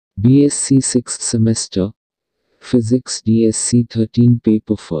B.Sc 6th semester, Physics D.Sc 13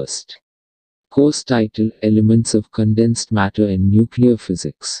 paper 1st. Course title: Elements of Condensed Matter in Nuclear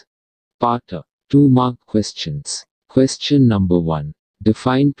Physics. Part A. 2 mark questions. Question number 1.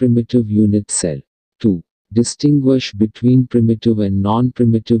 Define primitive unit cell. 2. Distinguish between primitive and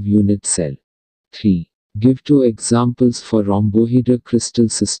non-primitive unit cell. 3. Give 2 examples for rhombohedral crystal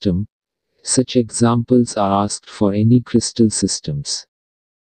system. Such examples are asked for any crystal systems.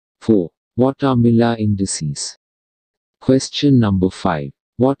 4. What are Miller indices? Question number 5.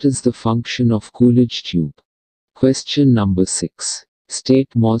 What is the function of Coolidge tube? Question number 6.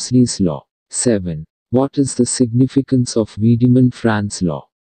 State Moseley's law. 7. What is the significance of Wiedemann-Franz law?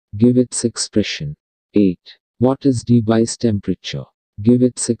 Give its expression. 8. What is Debye's temperature? Give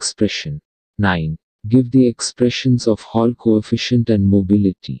its expression. 9. Give the expressions of Hall coefficient and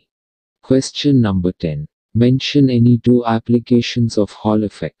mobility. Question number 10. Mention any 2 applications of Hall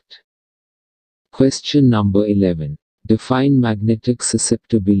effect. Question number 11. Define magnetic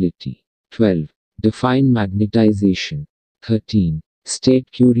susceptibility. 12. Define magnetization. 13. State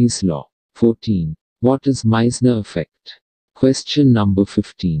Curie's law. 14. What is Meissner effect? Question number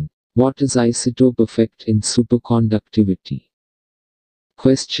 15. What is isotope effect in superconductivity?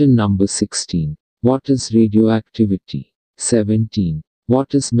 Question number 16. What is radioactivity? 17.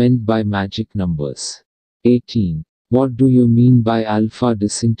 What is meant by magic numbers? 18. What do you mean by alpha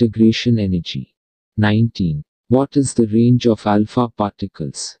disintegration energy? 19. What is the range of alpha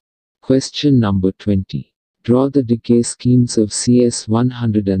particles? Question number 20. Draw the decay schemes of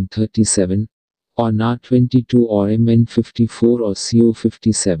CS137, or Na22 or Mn54 or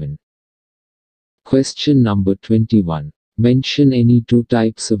CO57. Question number 21. Mention any 2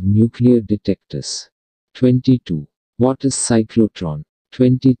 types of nuclear detectors. 22. What is cyclotron?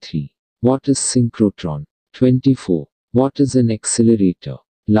 23. What is synchrotron? 24. What is an accelerator?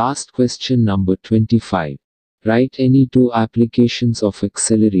 Last question number 25. Write any 2 applications of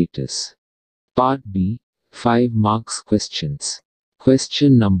accelerators. Part B. 5 marks questions.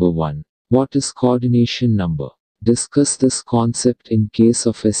 Question number 1. What is coordination number? Discuss this concept in case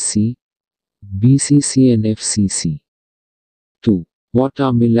of SC, BCC and FCC. 2. What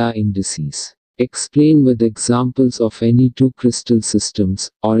are Miller indices? Explain with examples of any 2 crystal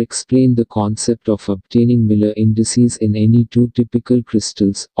systems, or explain the concept of obtaining Miller indices in any 2 typical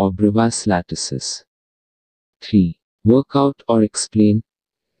crystals, or Bravais lattices. 3. Work out or explain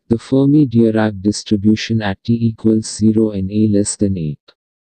the Fermi-Dirac distribution at T equals 0 and A less than 8.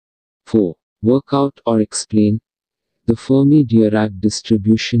 4. Work out or explain the Fermi-Dirac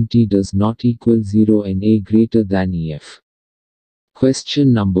distribution T does not equal 0 and A greater than EF.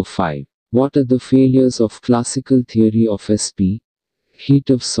 Question number 5. What are the failures of classical theory of SP, heat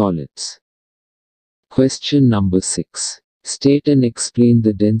of solids? Question number 6. State and explain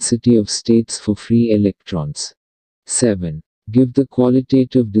the density of states for free electrons. 7. Give the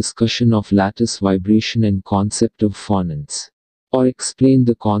qualitative discussion of lattice vibration and concept of phonons. Or explain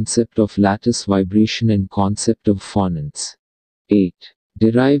the concept of lattice vibration and concept of phonons. 8.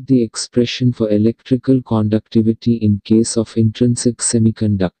 Derive the expression for electrical conductivity in case of intrinsic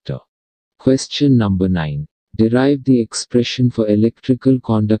semiconductor. Question number 9. Derive the expression for electrical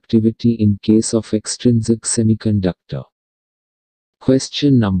conductivity in case of extrinsic semiconductor.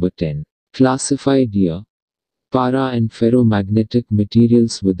 Question number 10. Classify dia, para and ferromagnetic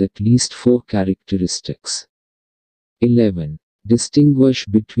materials with at least 4 characteristics. 11. Distinguish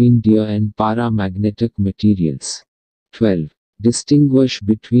between dia and paramagnetic materials. 12. Distinguish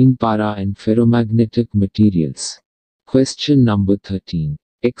between para and ferromagnetic materials. Question number 13.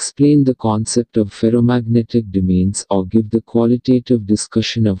 Explain the concept of ferromagnetic domains or give the qualitative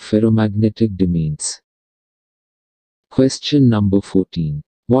discussion of ferromagnetic domains. Question number 14.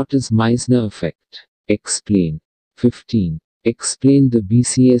 What is Meissner effect? Explain. 15. Explain the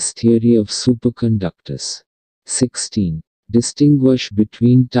BCS theory of superconductors. 16. Distinguish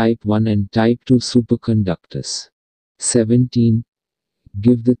between type 1 and type 2 superconductors. 17.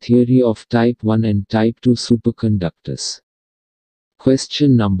 Give the theory of type 1 and type 2 superconductors.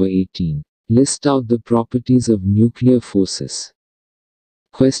 Question number 18. List out the properties of nuclear forces.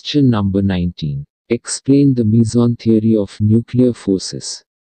 Question number 19. Explain the meson theory of nuclear forces.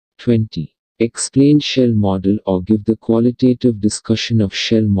 20. Explain shell model or give the qualitative discussion of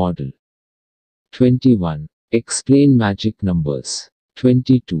shell model. 21. Explain magic numbers.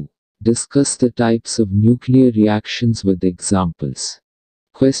 22. Discuss the types of nuclear reactions with examples.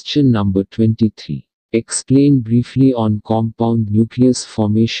 Question number 23. Explain briefly on compound nucleus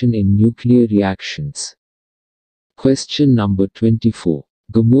formation in nuclear reactions. Question number 24.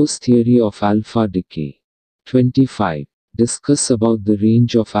 Gamow theory of alpha decay. 25. Discuss about the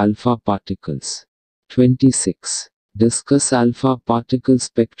range of alpha particles. 26. Discuss alpha particle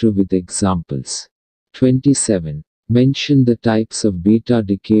spectra with examples. 27. Mention the types of beta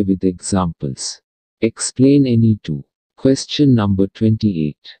decay with examples. Explain any two. Question number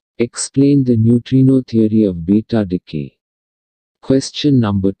 28. Explain the neutrino theory of beta decay. Question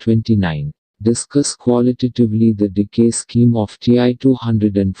number 29. Discuss qualitatively the decay scheme of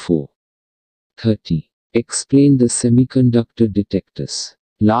Ti204. 30. Explain the semiconductor detectors.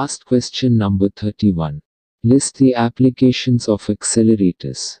 Last question number 31. List the applications of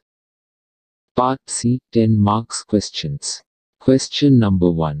accelerators. Part C, 10 marks questions. Question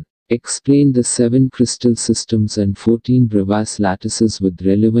number 1. Explain the 7 crystal systems and 14 Bravais lattices with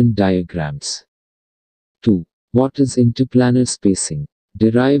relevant diagrams. 2. What is interplanar spacing?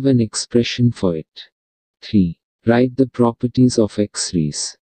 Derive an expression for it. 3. Write the properties of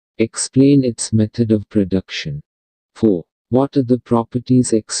X-rays. Explain its method of production. 4. What are the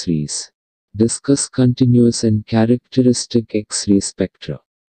properties X-rays? Discuss continuous and characteristic X-ray spectra.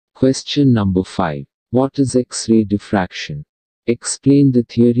 Question number 5. What is X-ray diffraction? Explain the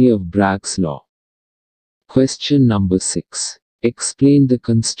theory of Bragg's law. Question number 6. Explain the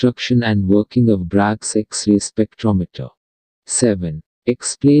construction and working of Bragg's X-ray spectrometer. 7.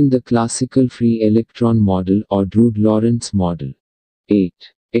 Explain the classical free electron model or Drude-Lorentz model. 8.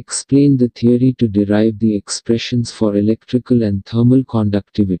 Explain the theory to derive the expressions for electrical and thermal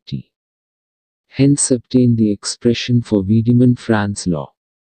conductivity. Hence obtain the expression for Wiedemann-Franz law.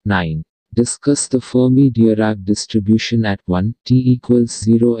 9. Discuss the Fermi-Dirac distribution at 1 t equals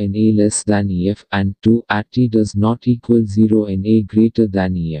 0 and a less than EF and 2 at t does not equal 0 and a greater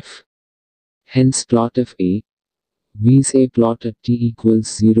than EF. Hence plot f a. V's a plot at t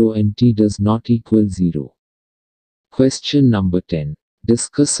equals 0 and t does not equal 0. Question number 10.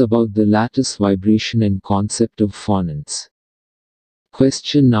 Discuss about the lattice vibration and concept of phonons.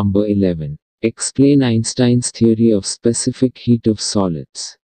 Question number 11. Explain Einstein's theory of specific heat of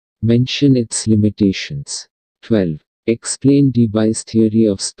solids. Mention its limitations. 12. Explain Debays's theory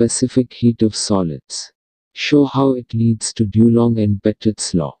of specific heat of solids. Show how it leads to Dulong and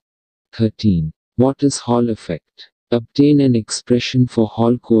Petit's law. 13. What is Hall effect? Obtain an expression for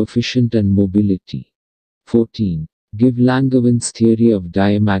Hall coefficient and mobility. 14. Give Langevins theory of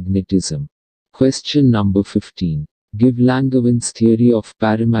diamagnetism. Question number 15. Give Langevins theory of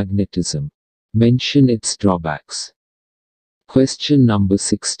paramagnetism. Mention its drawbacks. Question number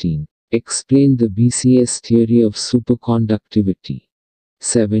 16. Explain the B.Sc theory of superconductivity.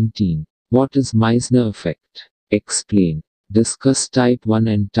 17. What is Meissner effect? Explain. Discuss type 1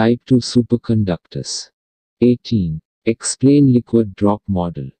 and type 2 superconductors. 18. Explain liquid drop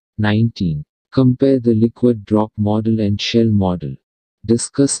model. 19. Compare the liquid drop model and shell model.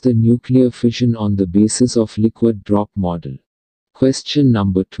 Discuss the nuclear fission on the basis of liquid drop model. Question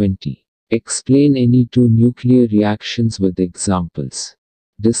number 20. Explain any two nuclear reactions with examples.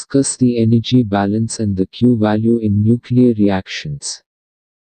 Discuss the energy balance and the Q value in nuclear reactions.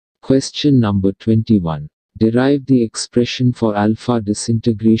 Question number 21. Derive the expression for alpha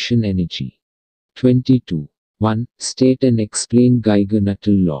disintegration energy. 22. 1. State and explain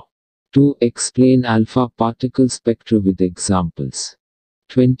Geiger-Nuttall law. 2. Explain alpha particle spectra with examples.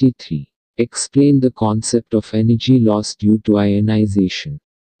 23. Explain the concept of energy loss due to ionization.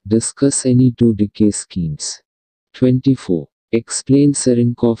 Discuss any two decay schemes. 24. Explain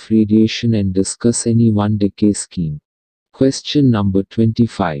Cherenkov radiation and discuss any one decay scheme. Question number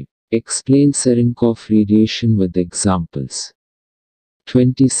 25. Explain Cherenkov radiation with examples.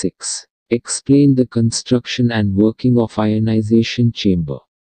 26. Explain the construction and working of ionization chamber.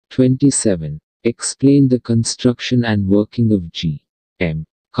 27. Explain the construction and working of G.M.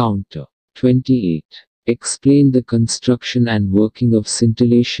 counter. 28. Explain the construction and working of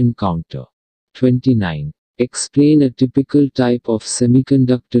scintillation counter. 29. Explain a typical type of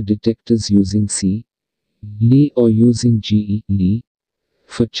semiconductor detectors using C.Lie or using G.Lie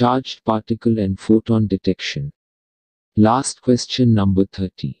for charged particle and photon detection. Last question number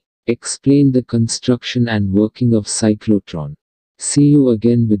 30. Explain the construction and working of cyclotron. See you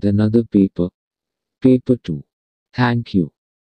again with another paper. Paper 2. Thank you.